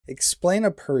Explain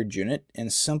a purge unit in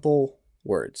simple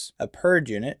words. A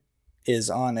purge unit is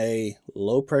on a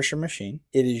low pressure machine.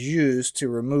 It is used to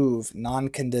remove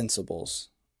non-condensables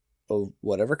of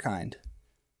whatever kind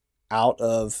out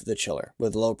of the chiller.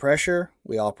 With low pressure,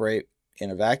 we operate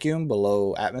in a vacuum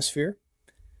below atmosphere.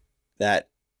 That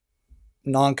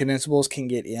non-condensables can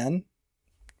get in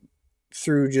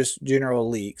through just general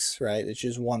leaks, right? It's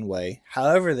just one way.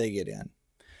 However they get in,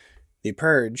 the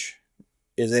purge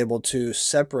is able to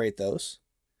separate those.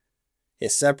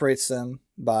 It separates them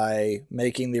by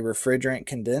making the refrigerant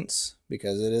condense,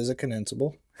 because it is a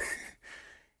condensable.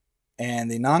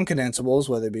 And the non-condensables,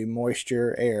 whether it be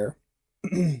moisture, air,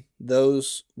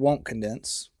 those won't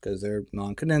condense because they're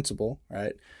non-condensable,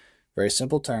 right? Very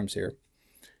simple terms here.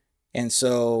 And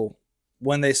so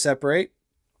when they separate,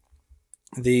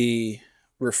 the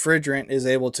refrigerant is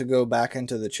able to go back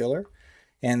into the chiller,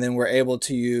 and then we're able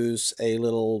to use a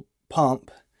little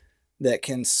pump that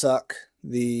can suck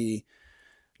the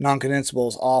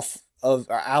non-condensables off of,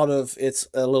 or out of its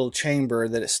a little chamber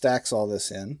that it stacks all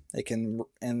this in. It can,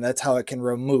 and that's how it can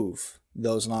remove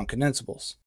those non-condensables.